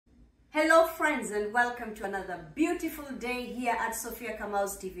Hello friends, and welcome to another beautiful day here at Sophia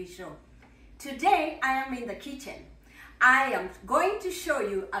Kamau's TV show. Today I am in the kitchen. I am going to show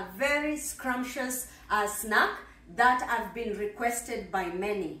you a very scrumptious snack that have been requested by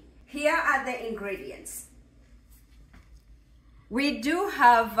many. Here are the ingredients. We do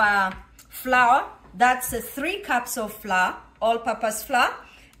have flour. That's 3 cups of flour, all-purpose flour,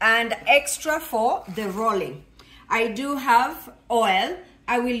 and extra for the rolling. I do have oil.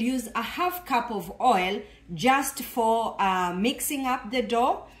 I will use a half cup of oil just for mixing up the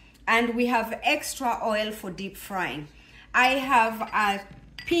dough, and we have extra oil for deep frying. I have a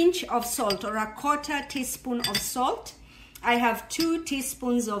pinch of salt, or a 1/4 teaspoon of salt. I have 2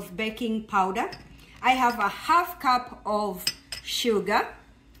 teaspoons of baking powder. I have a half cup of sugar.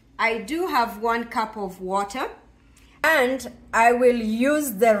 I do have 1 cup of water, and I will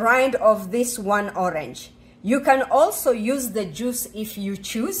use the rind of this one orange. You can also use the juice if you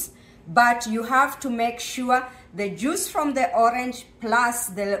choose, but you have to make sure the juice from the orange plus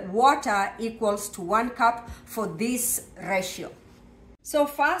the water equals to 1 cup for this ratio. So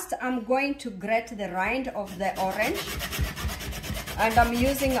first I'm going to grate the rind of the orange, and I'm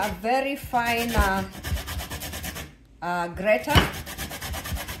using a very fine grater.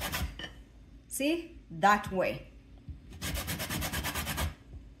 See, that way.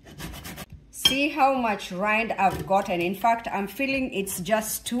 See how much rind I've gotten. In fact, I'm feeling it's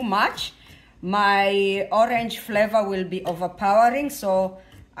just too much. My orange flavor will be overpowering, so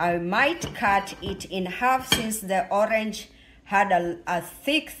I might cut it in half since the orange had a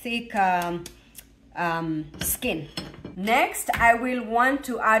thick skin. Next, I will want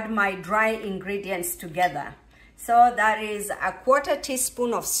to add my dry ingredients together. So that is a 1/4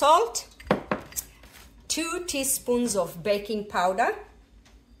 teaspoon of salt, 2 teaspoons of baking powder,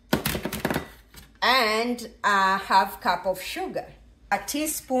 and a half cup of sugar, a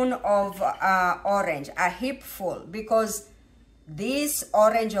teaspoon of orange, a heap full, because this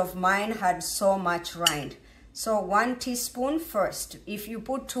orange of mine had so much rind. So 1 teaspoon first. If you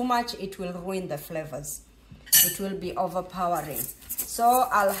put too much, it will ruin the flavors. It will be overpowering. So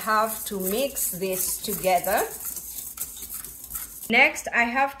I'll have to mix this together. Next, I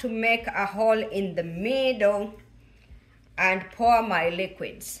have to make a hole in the middle and pour my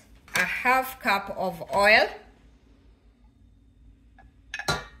liquids. A half cup of oil,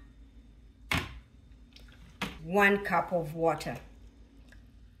 one cup of water.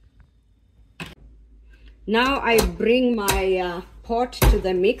 Now I bring my pot to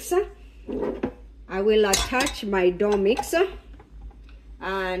the mixer. I will attach my dough mixer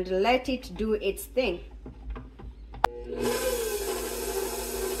and let it do its thing.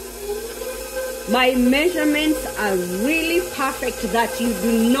 My measurements are really perfect that you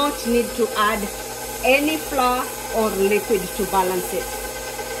do not need to add any flour or liquid to balance it.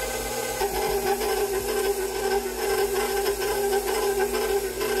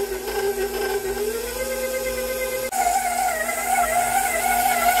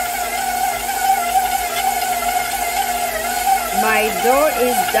 My dough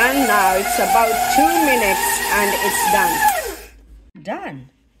is done now. It's about 2 minutes and it's done. Done.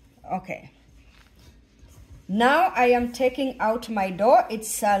 Okay. Now I am taking out my dough.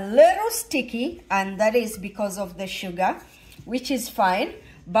 It's a little sticky, and that is because of the sugar, which is fine.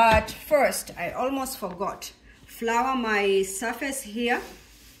 But first, I almost forgot. Flour my surface here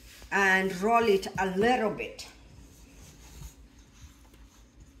and roll it a little bit.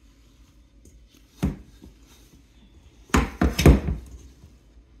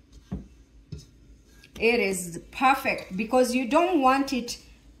 It is perfect because you don't want it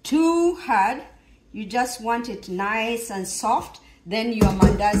too hard. You just want it nice and soft, then your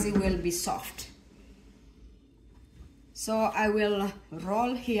mandazi will be soft. So I will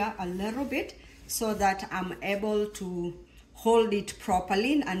roll here a little bit so that I'm able to hold it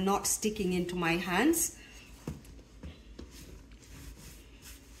properly and not sticking into my hands.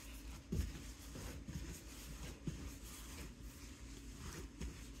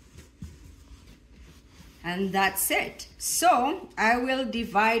 And that's it. So I will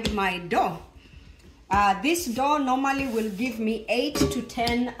divide my dough. This dough normally will give me 8 to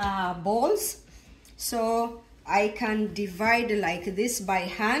 10 balls. So I can divide like this by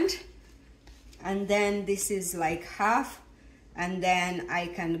hand. And then this is like half. And then I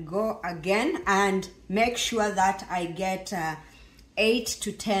can go again and make sure that I get 8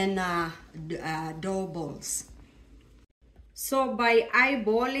 to 10 dough balls. So by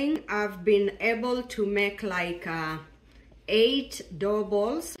eyeballing, I've been able to make like 8 dough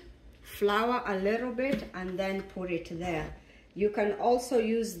balls. Flour a little bit and then put it there. You can also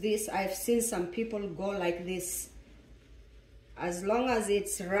use this. I've seen some people go like this as long as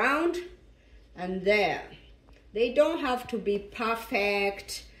it's round and there. They don't have to be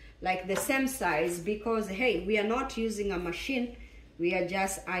perfect, like the same size, because hey, we are not using a machine, we are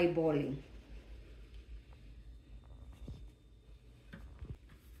just eyeballing.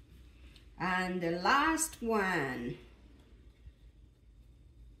 And the last one.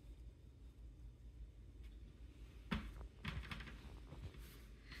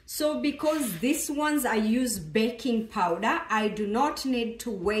 So because these ones I use baking powder, I do not need to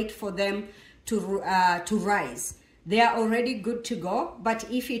wait for them to rise. They are already good to go, but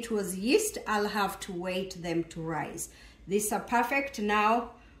if it was yeast, I'll have to wait them to rise. These are perfect.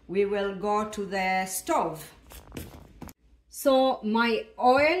 Now we will go to the stove. So my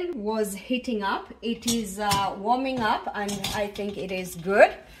oil was heating up. It is warming up and I think it is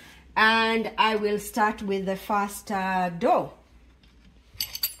good. And I will start with the first dough.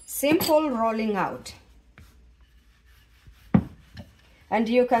 Simple rolling out. And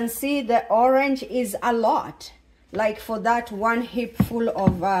you can see the orange is a lot. Like for that one heapful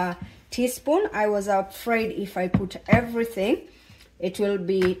of teaspoon, I was afraid if I put everything, it will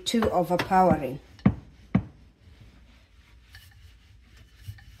be too overpowering.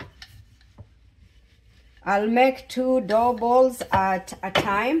 I'll make 2 dough balls at a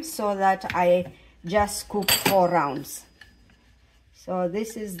time so that I just cook 4 rounds. So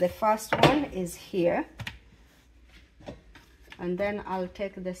this is the first one is here. And then I'll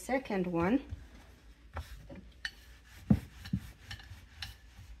take the second one.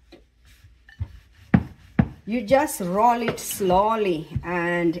 You just roll it slowly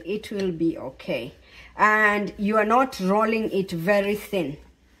and it will be okay. And you are not rolling it very thin.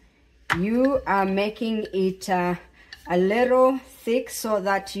 You are making it a little thick so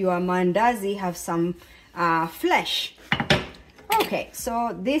that your mandazi have some flesh. Okay,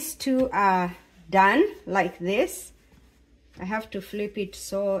 so these 2 are done like this. I have to flip it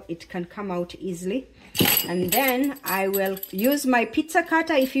so it can come out easily. And then I will use my pizza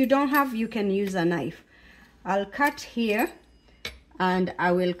cutter. If you don't have, you can use a knife. I'll cut here and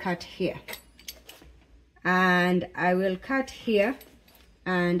I will cut here. And I will cut here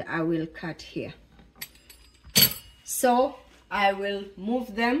and I will cut here. So I will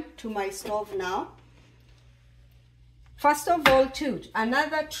move them to my stove now. First of all, too,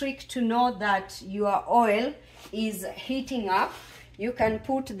 another trick to know that your oil is heating up, you can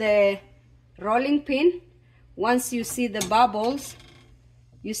put the rolling pin. Once you see the bubbles,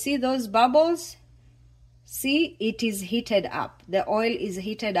 you see those bubbles? See, it is heated up. The oil is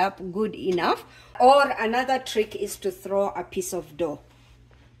heated up good enough. Or another trick is to throw a piece of dough.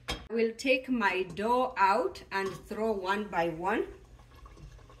 I will take my dough out and throw one by one.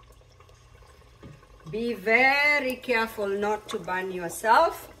 Be very careful not to burn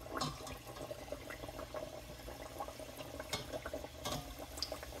yourself.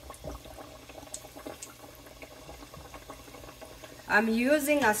 I'm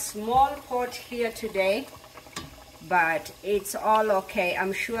using a small pot here today, but it's all okay.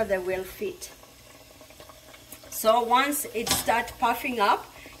 I'm sure they will fit. So once it starts puffing up,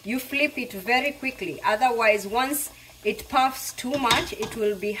 you flip it very quickly. Otherwise, once it puffs too much, it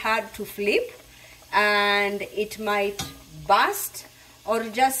will be hard to flip and it might burst or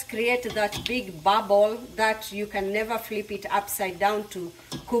just create that big bubble that you can never flip it upside down to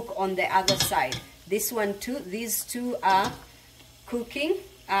cook on the other side. This one too, these 2 are cooking,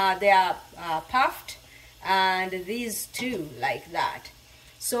 they are puffed, and these 2 like that.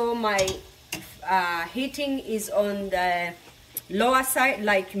 So my heating is on the lower side,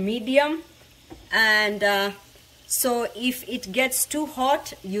 like medium, and so if it gets too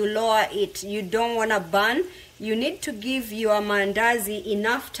hot, you lower it. You don't want to burn. You need to give your mandazi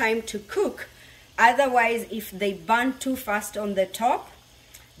enough time to cook. Otherwise, if they burn too fast on the top,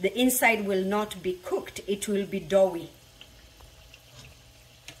 the inside will not be cooked. It will be doughy.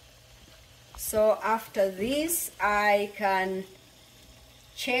 So after this, I can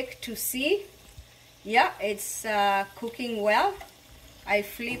check to see. Yeah, it's cooking well. I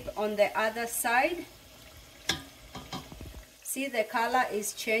flip on the other side. See, the color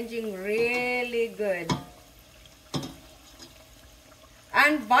is changing really good.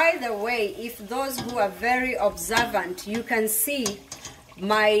 And by the way, if those who are very observant, you can see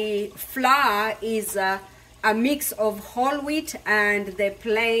my flour is a mix of whole wheat and the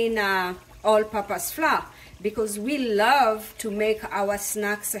plain all-purpose flour, because we love to make our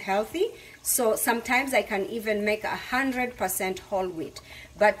snacks healthy. So sometimes I can even make 100% whole wheat.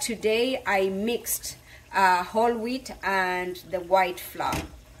 But today I mixed whole wheat and the white flour.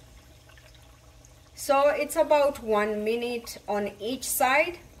 So it's about 1 minute on each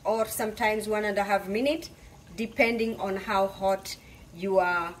side, or sometimes 1.5 minutes, depending on how hot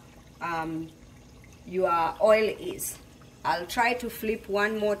your oil is. I'll try to flip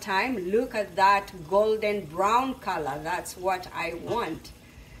one more time. Look at that golden brown color. That's what I want.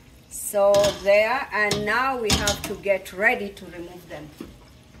 So there, and now we have to get ready to remove them.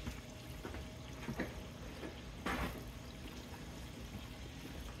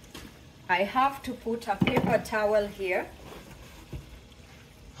 I have to put a paper towel here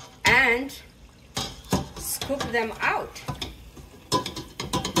and scoop them out.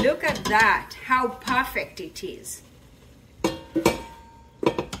 Look at that, how perfect it is.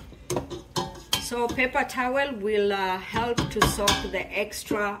 So paper towel will help to soak the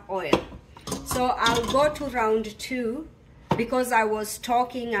extra oil. So I'll go to round 2 because I was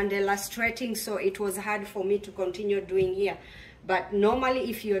talking and illustrating, so it was hard for me to continue doing here. But normally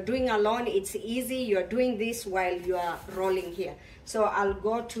if you're doing alone, it's easy. You're doing this while you are rolling here. So I'll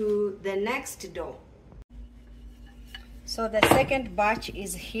go to the next dough. So the second batch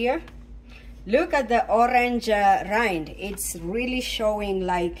is here. Look at the orange rind. It's really showing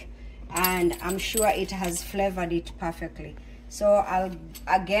like, and I'm sure it has flavored it perfectly. So I'll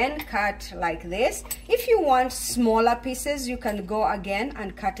again cut like this. If you want smaller pieces, you can go again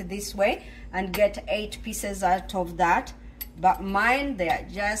and cut this way and get 8 pieces out of that. But mine, they're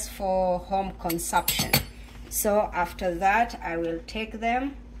just for home consumption. So after that, I will take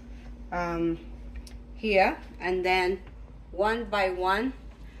them here, and then one by one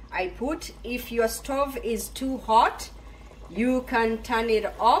I put. If your stove is too hot, you can turn it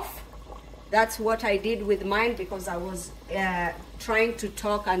off. That's what I did with mine because I was trying to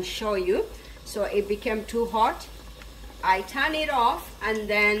talk and show you. So it became too hot. I turn it off and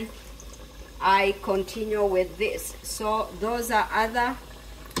then I continue with this. So those are other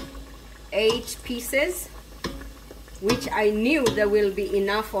 8 pieces, which I knew there will be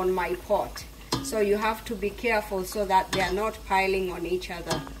enough on my pot. So you have to be careful so that they are not piling on each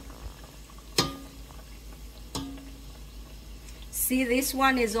other. See, this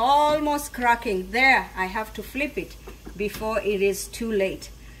one is almost cracking. There, I have to flip it before it is too late.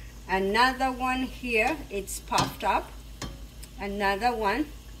 Another one here, it's puffed up. Another one.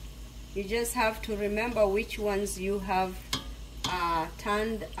 You just have to remember which ones you have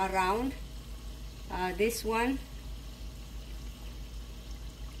turned around. This one.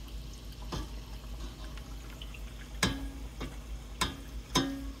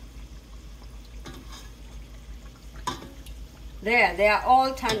 There, they are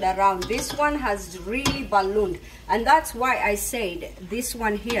all turned around. This one has really ballooned, and that's why I said this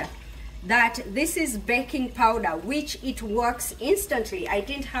one here, that this is baking powder, which it works instantly. I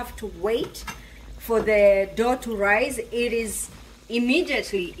didn't have to wait for the dough to rise. It is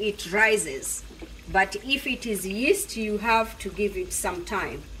immediately it rises. But if it is yeast, you have to give it some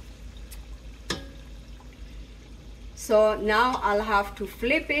time. So now I'll have to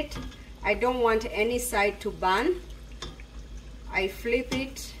flip it. I don't want any side to burn. I flip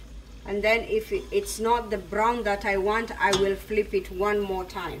it, and then if it's not the brown that I want, I will flip it one more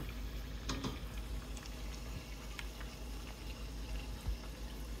time.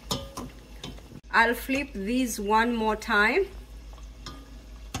 I'll flip these one more time.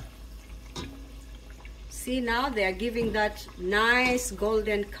 See, now they are giving that nice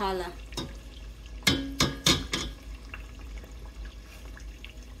golden color.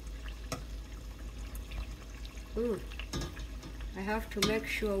 Ooh. I have to make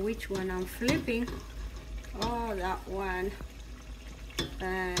sure which one I'm flipping. Oh, that one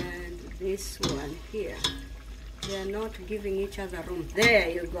and this one here. They're not giving each other room. There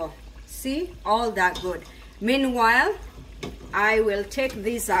you go. See, all that good. Meanwhile, I will take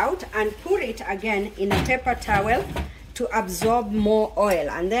this out and put it again in a paper towel to absorb more oil.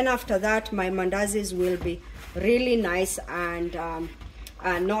 And then after that, my mandazis will be really nice and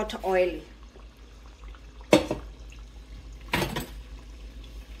not oily.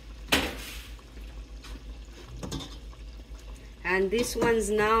 And these ones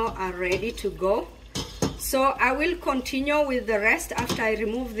now are ready to go. So I will continue with the rest after I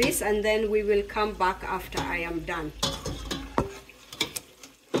remove this, and then we will come back after I am done.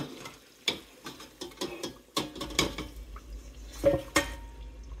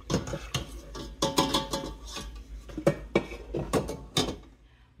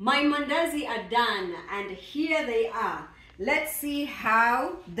 My mandazi are done, and here they are. Let's see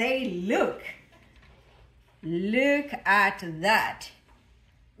how they look. Look at that.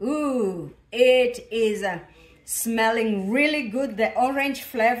 Ooh, it is smelling really good. The orange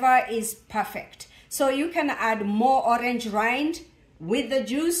flavor is perfect. So you can add more orange rind with the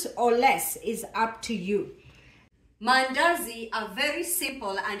juice or less, is up to you. Mandazi are very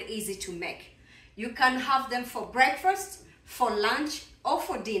simple and easy to make. You can have them for breakfast, for lunch, or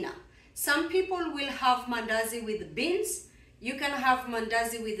for dinner. Some people will have mandazi with beans. You can have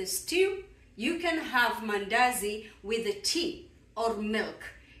mandazi with a stew. You can have mandazi with a tea or milk.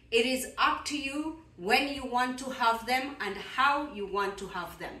 It is up to you when you want to have them and how you want to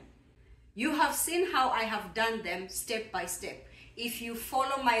have them. You have seen how I have done them step by step. If you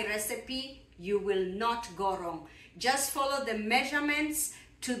follow my recipe, you will not go wrong. Just follow the measurements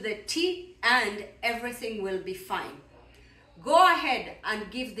to the T and everything will be fine. Go ahead and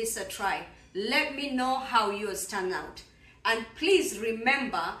give this a try. Let me know how yours turn out. And please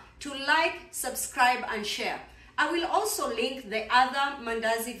remember to like, subscribe and share. I will also link the other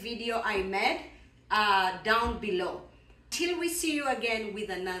mandazi video I made down below. Till we see you again with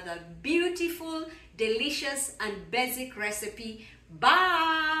another beautiful, delicious and basic recipe.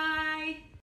 Bye!